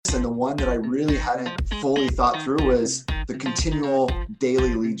then the one that I really hadn't fully thought through was the continual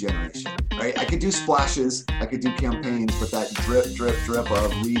daily lead generation, right? I could do splashes, I could do campaigns, but that drip, drip, drip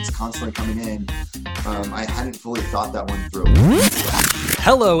of leads constantly coming in, I hadn't fully thought that one through.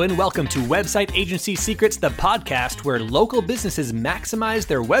 Hello and welcome to Website Agency Secrets, the podcast where local businesses maximize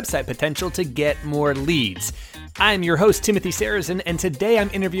their website potential to get more leads. I'm your host, Timothy Sarrazin, and today I'm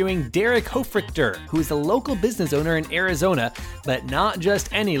interviewing Derrek Hofrichter, who is a local business owner in Arizona, but not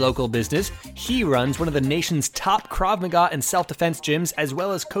just any local business. He runs one of the nation's top Krav Maga and self-defense gyms, as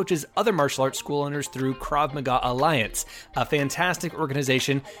well as coaches other martial arts school owners through Krav Maga Alliance, a fantastic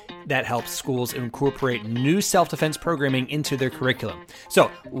organization that helps schools incorporate new self-defense programming into their curriculum. So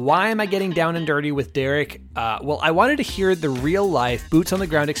why am I getting down and dirty with Derrek? Well, I wanted to hear the real-life,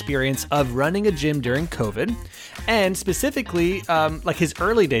 boots-on-the-ground experience of running a gym during COVID, and specifically, like his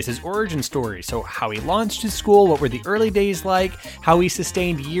early days, his origin story. So how he launched his school, what were the early days like, how he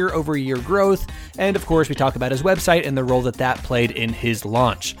sustained year-over-year growth, and of course, we talk about his website and the role that that played in his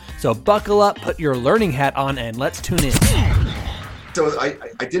launch. So buckle up, put your learning hat on, and let's tune in. So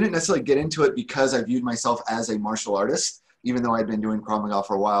I didn't necessarily get into it because I viewed myself as a martial artist, even though I'd been doing Krav Maga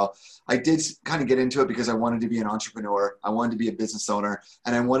for a while. I did kind of get into it because I wanted to be an entrepreneur. I wanted to be a business owner,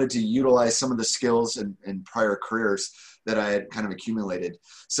 and I wanted to utilize some of the skills in prior careers that I had kind of accumulated.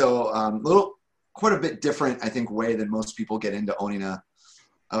 So quite a bit different, I think, way than most people get into owning a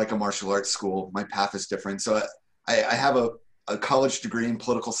martial arts school. My path is different. So I have a college degree in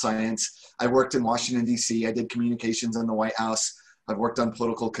political science. I worked in Washington, D.C. I did communications in the White House. I've worked on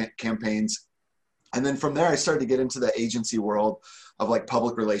political campaigns. And then from there, I started to get into the agency world of like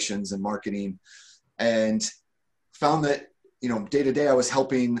public relations and marketing, and found that, day to day, I was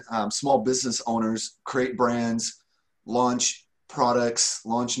helping small business owners create brands, launch products,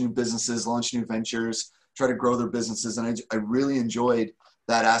 launch new businesses, launch new ventures, try to grow their businesses. And I really enjoyed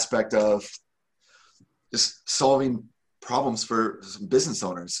that aspect of just solving problems for some business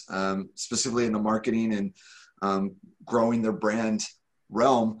owners, specifically in the marketing and growing their brand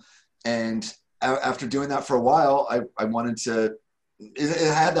realm. And after doing that for a while, I wanted to,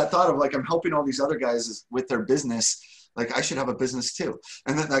 it had that thought of like, I'm helping all these other guys with their business. Like I should have a business too.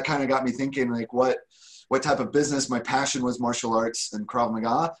 And then that kind of got me thinking like, what type of business? My passion was martial arts and Krav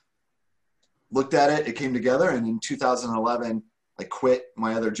Maga. Looked at it, it came together. And in 2011, I quit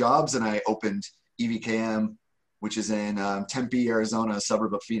my other jobs and I opened EVKM, which is in Tempe, Arizona, a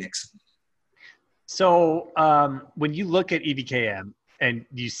suburb of Phoenix. So when you look at EVKM, and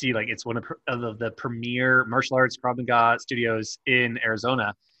you see like it's one of the premier martial arts Krav Maga studios in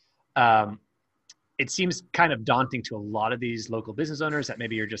Arizona, it seems kind of daunting to a lot of these local business owners that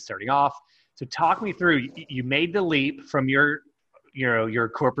maybe you're just starting off. So talk me through, you made the leap from your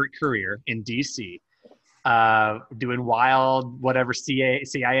corporate career in DC, doing wild, whatever CIA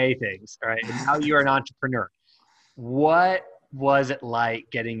things, all right? And now you're an entrepreneur. What was it like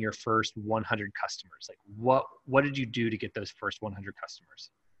getting your first 100 customers? Like what did you do to get those first 100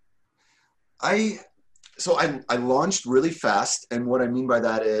 customers? I launched really fast. And what I mean by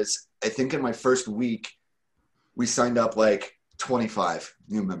that is I think in my first week, we signed up like 25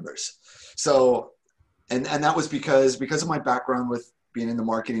 new members. So, and that was because of my background with being in the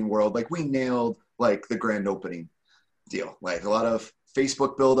marketing world, like we nailed like the grand opening deal, like a lot of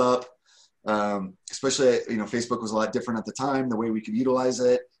Facebook buildup, especially, Facebook was a lot different at the time, the way we could utilize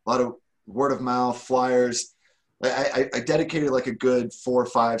it, a lot of word of mouth, flyers. I dedicated like a good 4,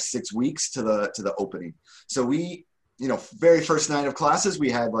 5, 6 weeks to the opening. So we, very first night of classes,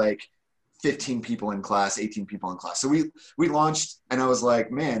 we had like 15 people in class, 18 people in class. So we launched and I was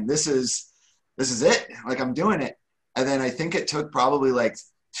like, man, this is it. Like I'm doing it. And then I think it took probably like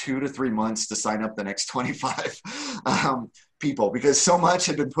 2 to 3 months to sign up the next 25 people, because so much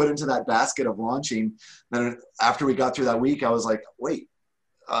had been put into that basket of launching. Then after we got through that week, I was like, wait,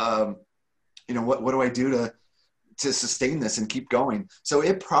 what do I do to sustain this and keep going? So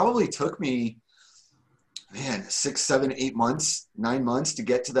it probably took me, 6, 7, 8 months, 9 months to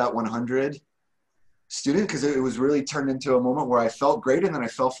get to that 100 student, because it was really turned into a moment where I felt great and then I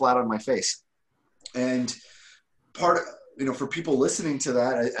fell flat on my face. And for people listening to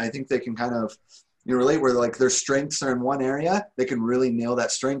that, I think they can kind of relate where like their strengths are in one area, they can really nail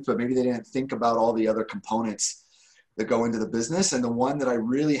that strength, but maybe they didn't think about all the other components that go into the business. And the one that I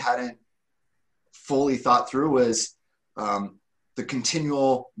really hadn't fully thought through was the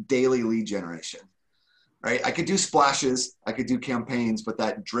continual daily lead generation, right? I could do splashes, I could do campaigns, but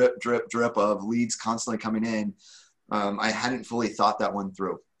that drip, drip, drip of leads constantly coming in, I hadn't fully thought that one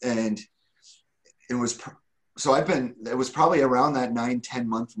through. And it was probably around that 9-10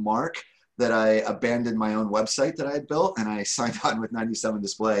 month mark that I abandoned my own website that I had built, and I signed on with 97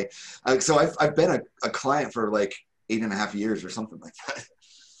 Display. So I've been a client for like 8.5 years or something like that.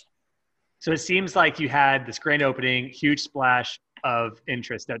 So it seems like you had this grand opening, huge splash of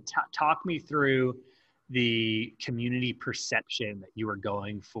interest. Now, talk me through the community perception that you were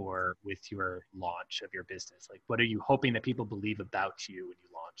going for with your launch of your business. Like, what are you hoping that people believe about you when you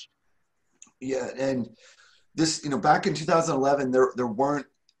launched? Yeah, and this, back in 2011, there weren't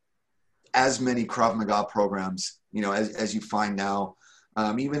as many Krav Maga programs, as you find now.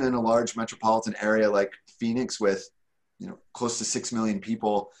 Even in a large metropolitan area like Phoenix with, close to 6 million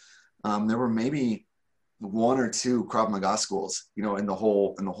people, there were maybe 1 or 2 Krav Maga schools, in the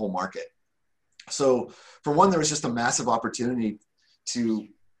whole market. So for one, there was just a massive opportunity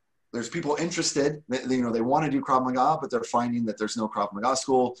there's people interested, they want to do Krav Maga, but they're finding that there's no Krav Maga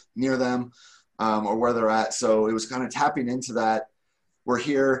school near them, or where they're at. So it was kind of tapping into that. We're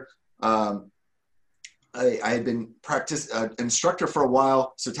here. I had been instructor for a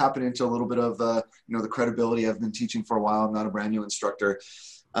while, so tapping into a little bit of the credibility. I've been teaching for a while. I'm not a brand new instructor.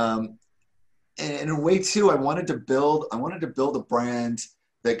 And in a way too, I wanted to build a brand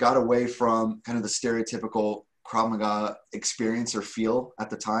that got away from kind of the stereotypical Krav Maga experience or feel at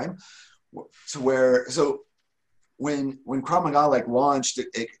the time. So when Krav Maga launched,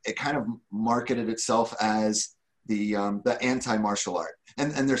 it kind of marketed itself as the anti-martial art.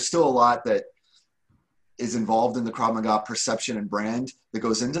 And there's still a lot that is involved in the Krav Maga perception and brand that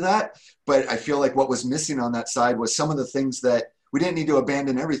goes into that. But I feel like what was missing on that side was some of the things that we didn't need to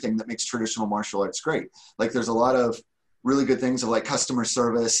abandon everything that makes traditional martial arts great. Like there's a lot of really good things of like customer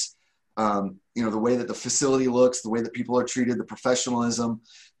service, the way that the facility looks, the way that people are treated, the professionalism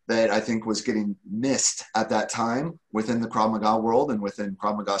that I think was getting missed at that time within the Krav Maga world and within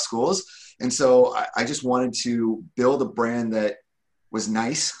Krav Maga schools. And so I just wanted to build a brand that was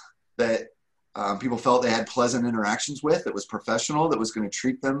nice, that people felt they had pleasant interactions with, that was professional, that was going to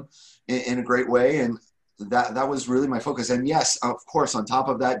treat them in a great way. And that was really my focus. And yes, of course, on top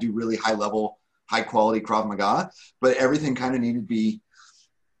of that, do really high quality Krav Maga, but everything kind of needed to be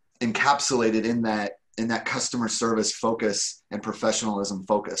encapsulated in that customer service focus and professionalism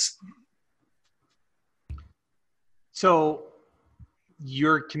focus. So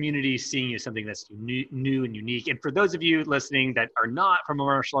your community is seeing you as something that's new and unique. And for those of you listening that are not from a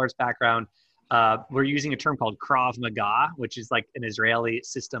martial arts background, we're using a term called Krav Maga, which is like an Israeli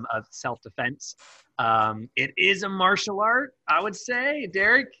system of self-defense. It is a martial art, I would say.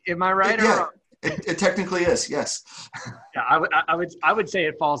 Derek, am I right or wrong? It technically is, yes. Yeah, I would say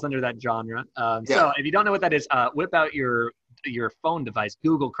it falls under that genre. So if you don't know what that is, whip out your phone device,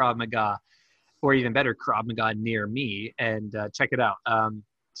 Google Krav Maga, or even better, Krav Maga near me, and check it out.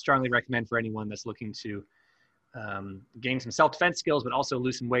 Strongly recommend for anyone that's looking to gain some self-defense skills, but also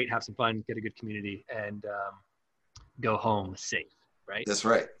lose some weight, have some fun, get a good community, and go home safe, right? That's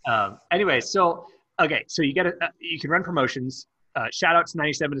right. Anyway, so you you can run promotions. Shout out to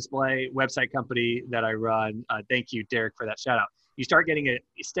 97 Display, website company that I run. Thank you, Derek, for that shout out. You start getting a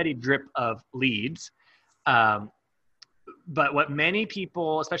steady drip of leads. But what many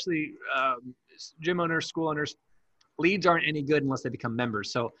people, especially gym owners, school owners, leads aren't any good unless they become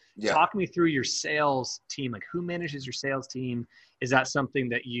members. So talk me through your sales team. Like, who manages your sales team? Is that something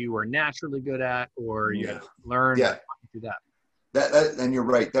that you are naturally good at, or you have to learn? Yeah. Through that. That and you're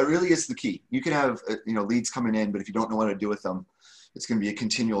right. That really is the key. You can have leads coming in, but if you don't know what to do with them, it's going to be a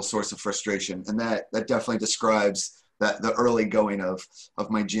continual source of frustration. And that definitely describes the early going of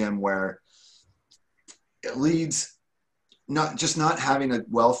my gym, where it leads not having a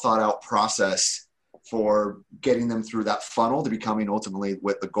well thought out process for getting them through that funnel to becoming ultimately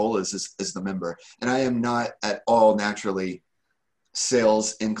what the goal is the member. And I am not at all naturally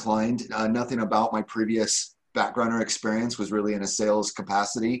sales inclined. Nothing about my previous background or experience was really in a sales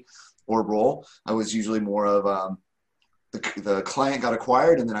capacity or role. I was usually more of the client got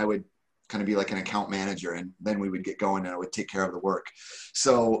acquired, and then I would kind of be like an account manager, and then we would get going and I would take care of the work.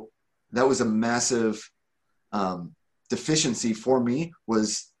 So that was a massive deficiency for me,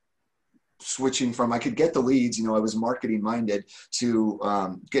 was switching from, I could get the leads, I was marketing minded,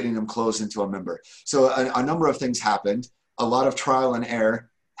 to getting them closed into a member. So a number of things happened. A lot of trial and error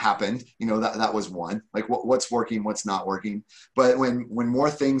happened. That was one, like what's working, what's not working. But when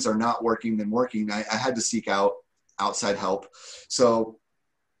more things are not working than working, I had to seek out outside help. So,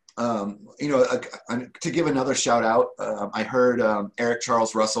 to give another shout out, I heard Eric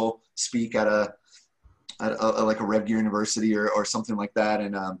Charles Russell speak at a Red Gear University or something like that.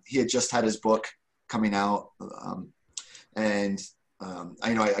 And he had just had his book coming out. I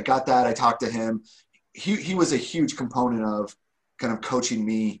got that. I talked to him. He was a huge component of kind of coaching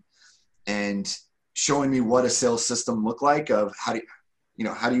me and showing me what a sales system looked like of how do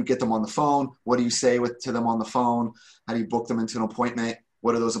you get them on the phone? What do you say to them on the phone? How do you book them into an appointment?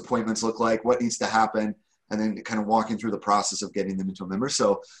 What do those appointments look like? What needs to happen? And then kind of walking through the process of getting them into a member.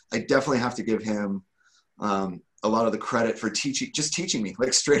 So I definitely have to give him a lot of the credit for teaching me,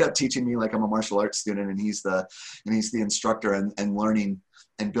 like straight up teaching me like I'm a martial arts student, and he's the instructor, and learning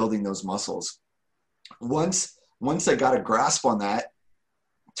and building those muscles. Once I got a grasp on that,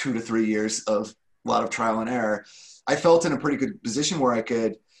 2 to 3 years of a lot of trial and error, I felt in a pretty good position where I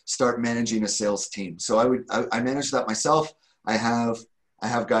could start managing a sales team. So I manage that myself. I have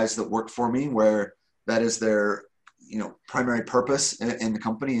guys that work for me where that is their primary purpose in the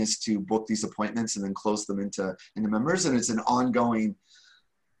company is to book these appointments and then close them into members. And it's an ongoing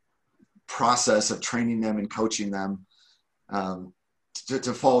process of training them and coaching them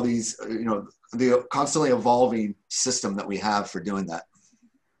to follow these, the constantly evolving system that we have for doing that.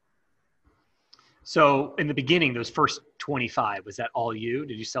 So in the beginning, those first 25, was that all you?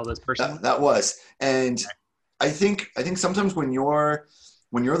 Did you sell those personally? That was. And okay. I think sometimes when you're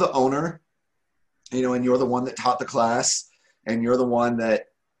the owner, and you're the one that taught the class, and you're the one that,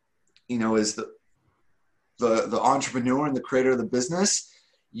 is the entrepreneur and the creator of the business,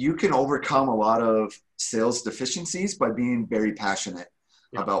 you can overcome a lot of sales deficiencies by being very passionate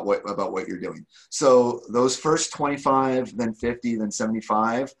about what you're doing. So those first 25, then 50, then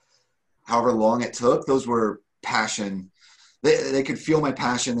 75, however long it took, those were passion. They could feel my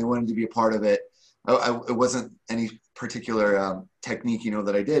passion. They wanted to be a part of it. It wasn't any particular technique,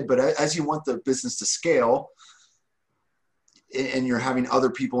 that I did, but as you want the business to scale and you're having other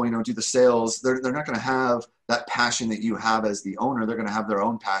people, do the sales, they're not going to have that passion that you have as the owner. They're going to have their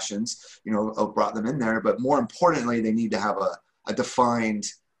own passions, brought them in there. But more importantly, they need to have a defined,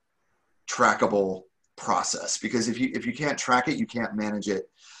 trackable process, because if you can't track it, you can't manage it.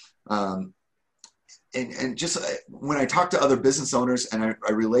 And just when I talk to other business owners, and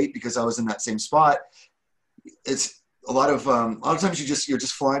I relate because I was in that same spot, it's a lot of times you're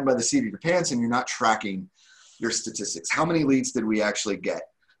just flying by the seat of your pants and you're not tracking your statistics. How many leads did we actually get?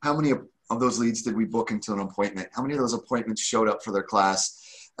 How many of those leads did we book into an appointment? How many of those appointments showed up for their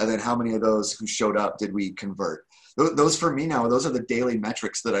class? And then how many of those who showed up did we convert? Those for me now, those are the daily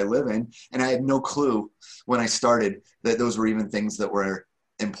metrics that I live in. And I had no clue when I started that those were even things that were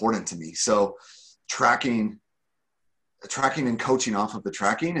important to me. So tracking and coaching off of the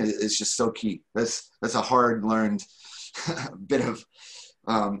tracking is just so key. That's a hard learned bit of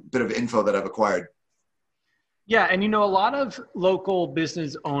info that I've acquired. Yeah. And, a lot of local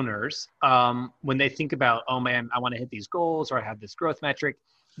business owners, when they think about, oh man, I want to hit these goals, or I have this growth metric,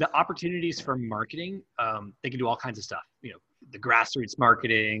 the opportunities for marketing, they can do all kinds of stuff, the grassroots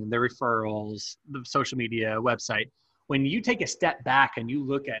marketing, the referrals, the social media, website. When you take a step back and you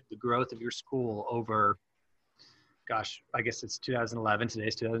look at the growth of your school over, gosh, I guess it's 2011,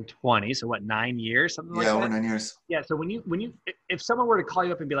 today's 2020. So what, 9 years, something like that? Yeah, over 9 years. Yeah. So if someone were to call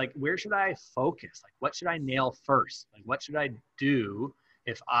you up and be like, where should I focus? Like, what should I nail first? Like, what should I do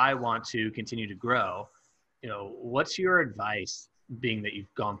if I want to continue to grow? What's your advice, being that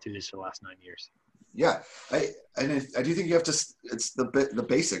you've gone through this for the last 9 years? Yeah. I do think you have to, it's the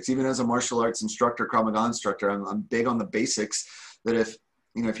basics. Even as a martial arts instructor, Krav Maga instructor, I'm big on the basics, that if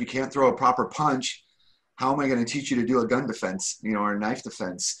you can't throw a proper punch, how am I going to teach you to do a gun defense, or a knife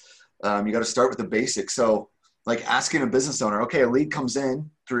defense? You got to start with the basics. So like asking a business owner, okay, a lead comes in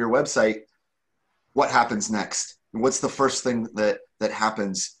through your website. What happens next? What's the first thing that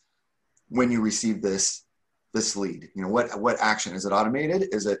happens when you receive this lead? What action? Is it automated?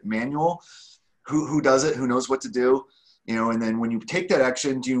 Is it manual? Who does it? Who knows what to do? And then when you take that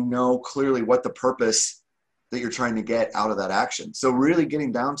action, do you know clearly what the purpose that you're trying to get out of that action? So really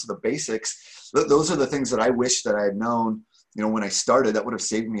getting down to the basics, those are the things that I wish that I had known, when I started. That would have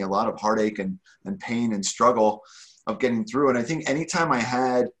saved me a lot of heartache and pain and struggle of getting through. And I think anytime I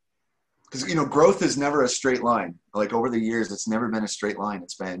had, because, growth is never a straight line. Like over the years, it's never been a straight line.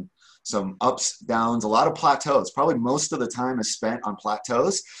 It's been some ups, downs, a lot of plateaus. Probably most of the time is spent on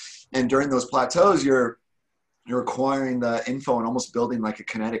plateaus. And during those plateaus, you're acquiring the info and almost building like a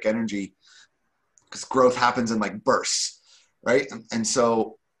kinetic energy, because growth happens in like bursts, right? And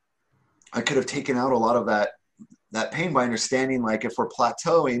so I could have taken out a lot of that pain by understanding, like, if we're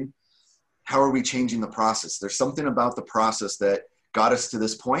plateauing, how are we changing the process? There's something about the process that got us to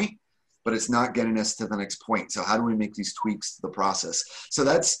this point, but it's not getting us to the next point. So how do we make these tweaks to the process? So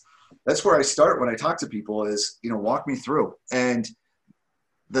that's where I start when I talk to people is, walk me through. And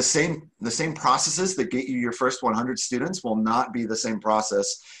the same processes that get you your first 100 students will not be the same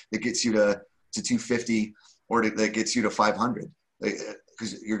process that gets you to 250 or that gets you to 500.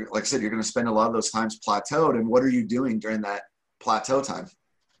 because you're, like I said, you're going to spend a lot of those times plateaued. And what are you doing during that plateau time?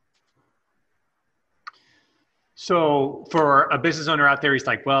 So for a business owner out there, he's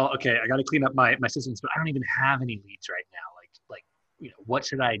like, well, okay, I got to clean up my systems, but I don't even have any leads right now. Like, what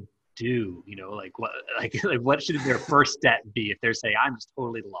should I do? What should their first step be if they're saying, I'm just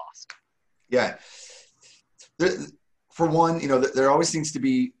totally lost? Yeah. For one, there always seems to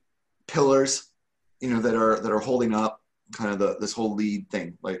be pillars, that are holding up kind of this whole lead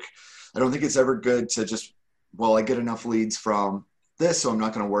thing. Like, I don't think it's ever good to just, well, I get enough leads from this, so I'm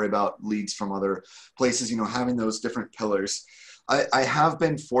not going to worry about leads from other places, having those different pillars. I have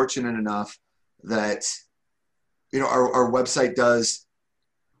been fortunate enough that, our website does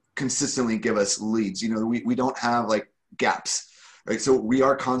consistently give us leads. We don't have like gaps, right? So we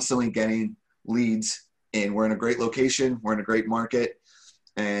are constantly getting leads, and we're in a great location. We're in a great market.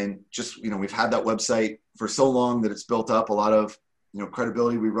 And just, we've had that website for so long that it's built up a lot of,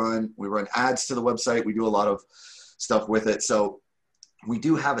 credibility. We run ads to the website. We do a lot of stuff with it. So we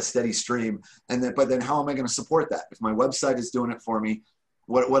do have a steady stream. But then how am I going to support that? If my website is doing it for me,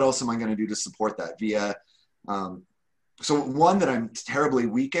 what else am I going to do to support that via, so one that I'm terribly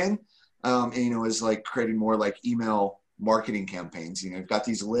weak in, is like creating more like email marketing campaigns. You've got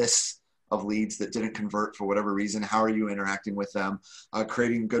these lists of leads that didn't convert for whatever reason. How are you interacting with them?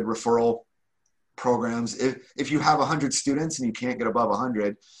 Creating good referral programs. If you have 100 students and you can't get above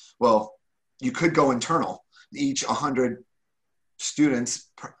 100, well, you could go internal. Each 100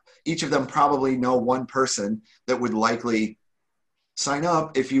 students, each of them probably know one person that would likely sign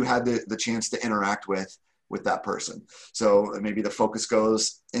up if you had the chance to interact with that person. So maybe the focus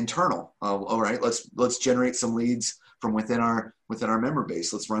goes internal. All right, let's generate some leads from within our member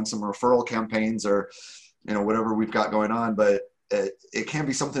base. Let's run some referral campaigns or, whatever we've got going on. But it can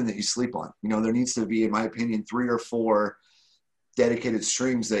be something that you sleep on. There needs to be, in my opinion, 3 or 4 dedicated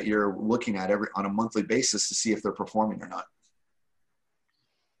streams that you're looking at on a monthly basis to see if they're performing or not.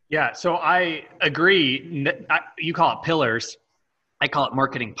 Yeah. So I agree. You call it pillars. I call it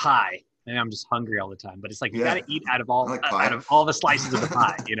marketing pie. And I'm just hungry all the time, but it's like, you got to eat out of all the slices of the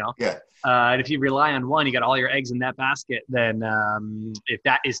pie, Yeah. And if you rely on one, you got all your eggs in that basket. Then if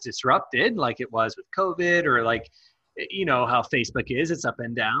that is disrupted, like it was with COVID, or like, how Facebook is, it's up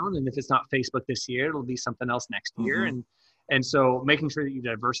and down. And if it's not Facebook this year, it'll be something else next year. And so making sure that you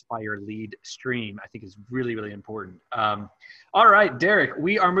diversify your lead stream, I think, is really, really important. All right, Derrek,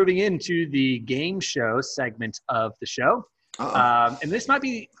 we are moving into the game show segment of the show. And this might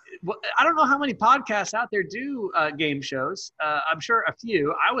be, I don't know how many podcasts out there do game shows. I'm sure a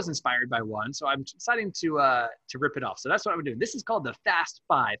few. I was inspired by one, so I'm deciding to rip it off. So that's what I'm doing. This is called the Fast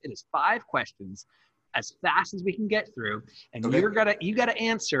Five. It is 5 questions as fast as we can get through, and you gotta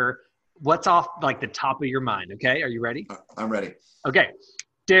answer what's off like the top of your mind. Okay, are you ready? I'm ready. Okay,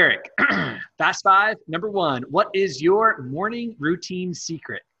 Derrek, Fast 5. Number 1, what is your morning routine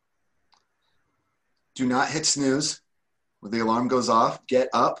secret? Do not hit snooze. When the alarm goes off, get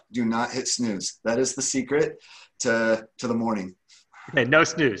up, do not hit snooze. That is the secret to the morning. Okay, no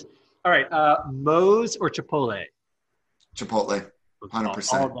snooze. All right, Moe's or Chipotle? Chipotle,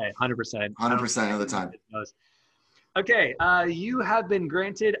 100%. All day, 100%. 100% of the time. Okay, you have been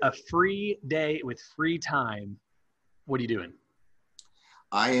granted a free day with free time. What are you doing?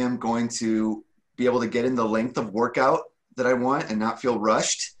 I am going to be able to get in the length of workout that I want and not feel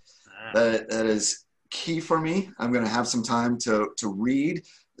rushed. That is key for me. I'm going to have some time to read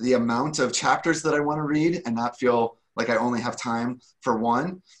the amount of chapters that I want to read and not feel like I only have time for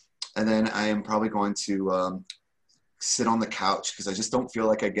one. And then I am probably going to sit on the couch because I just don't feel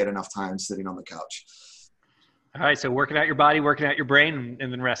like I get enough time sitting on the couch. All right. So working out your body, working out your brain,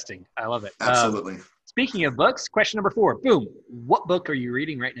 and then resting. I love it. Absolutely. Speaking of books, question number 4. Boom. What book are you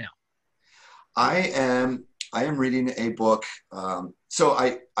reading right now? I am reading a book. So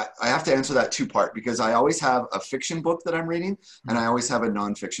I have to answer that 2-part because I always have a fiction book that I'm reading and I always have a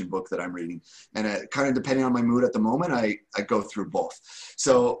nonfiction book that I'm reading. And it kind of depending on my mood at the moment, I go through both.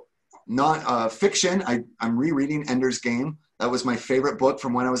 So fiction, I'm rereading Ender's Game. That was my favorite book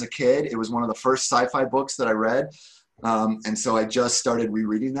from when I was a kid. It was one of the first sci-fi books that I read. And so I just started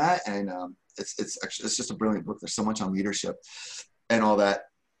rereading that. And it's just a brilliant book. There's so much on leadership and all that.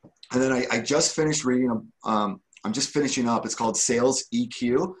 And then I just finished reading, I'm just finishing up. It's called Sales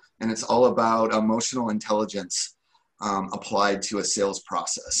EQ, and it's all about emotional intelligence applied to a sales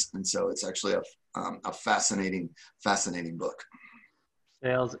process. And so it's actually a fascinating book.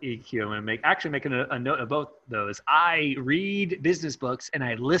 Sales EQ. I'm going to make a note of both those. I read business books and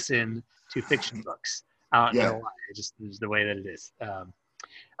I listen to fiction books. I don't know why. It just is the way that it is.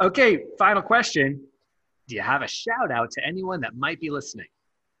 Okay, final question. Do you have a shout out to anyone that might be listening?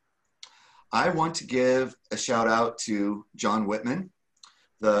 I want to give a shout out to John Whitman,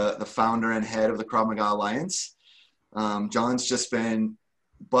 the founder and head of the Krav Maga Alliance. John's just been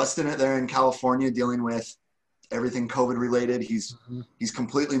busting it there in California, dealing with everything COVID related. He's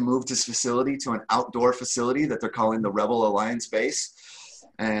completely moved his facility to an outdoor facility that they're calling the Rebel Alliance base.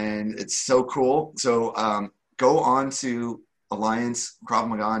 And it's so cool. So go on to Alliance Krav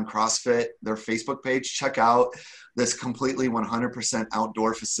Maga and CrossFit, their Facebook page. Check out this completely 100%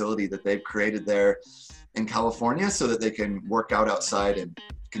 outdoor facility that they've created there in California so that they can work out outside and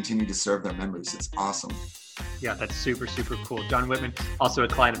continue to serve their members. It's awesome. Yeah, that's super, super cool. John Whitman, also a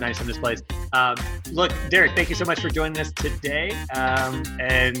client of 97 Displays. Look, Derrek, thank you so much for joining us today.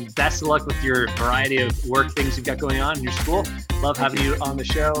 And best of luck with your variety of work things you've got going on in your school. Love having you on the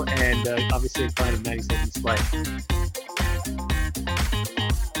show, and obviously a client of 97 Displays.